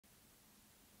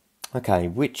Okay,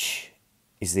 which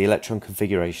is the electron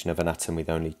configuration of an atom with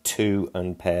only 2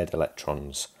 unpaired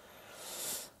electrons?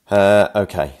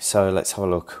 Okay, so let's have a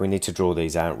look. We need to draw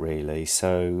these out really.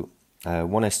 So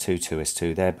 1s2,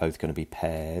 2s2, they're both going to be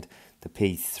paired. The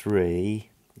P3,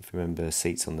 if you remember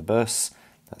seats on the bus,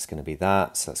 that's going to be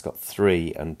that. So that's got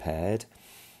 3 unpaired.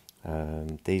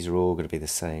 These are all going to be the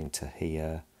same to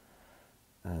here.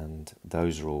 And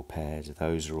those are all paired,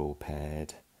 those are all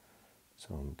paired.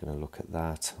 So I'm going to look at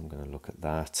that, I'm going to look at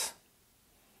that.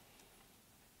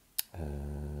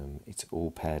 It's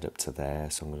all paired up to there,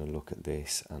 so I'm going to look at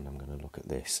this and I'm going to look at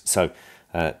this. So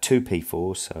 2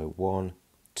 P4, so 1,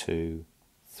 2,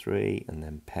 3, and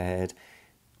then paired.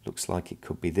 Looks like it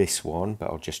could be this one, but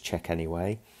I'll just check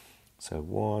anyway. So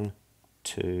 1,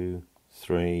 2,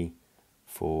 3,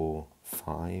 4,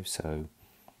 5, so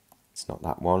it's not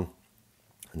that one.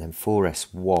 And then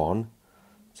 4s1,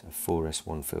 so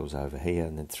 4s1 fills over here,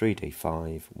 and then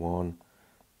 3d5, 1,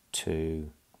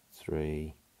 2,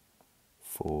 3,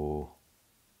 4.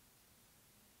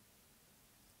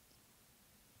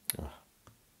 Oh.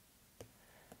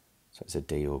 So it's a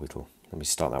d orbital. Let me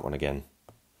start that one again.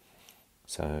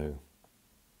 So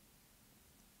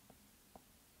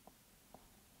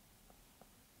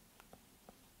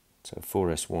So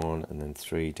 4s1 and then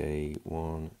 3d,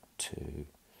 1, 2,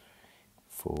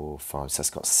 4, 5. So that's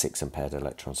got 6 unpaired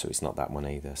electrons, so it's not that one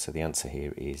either. So the answer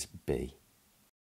here is B.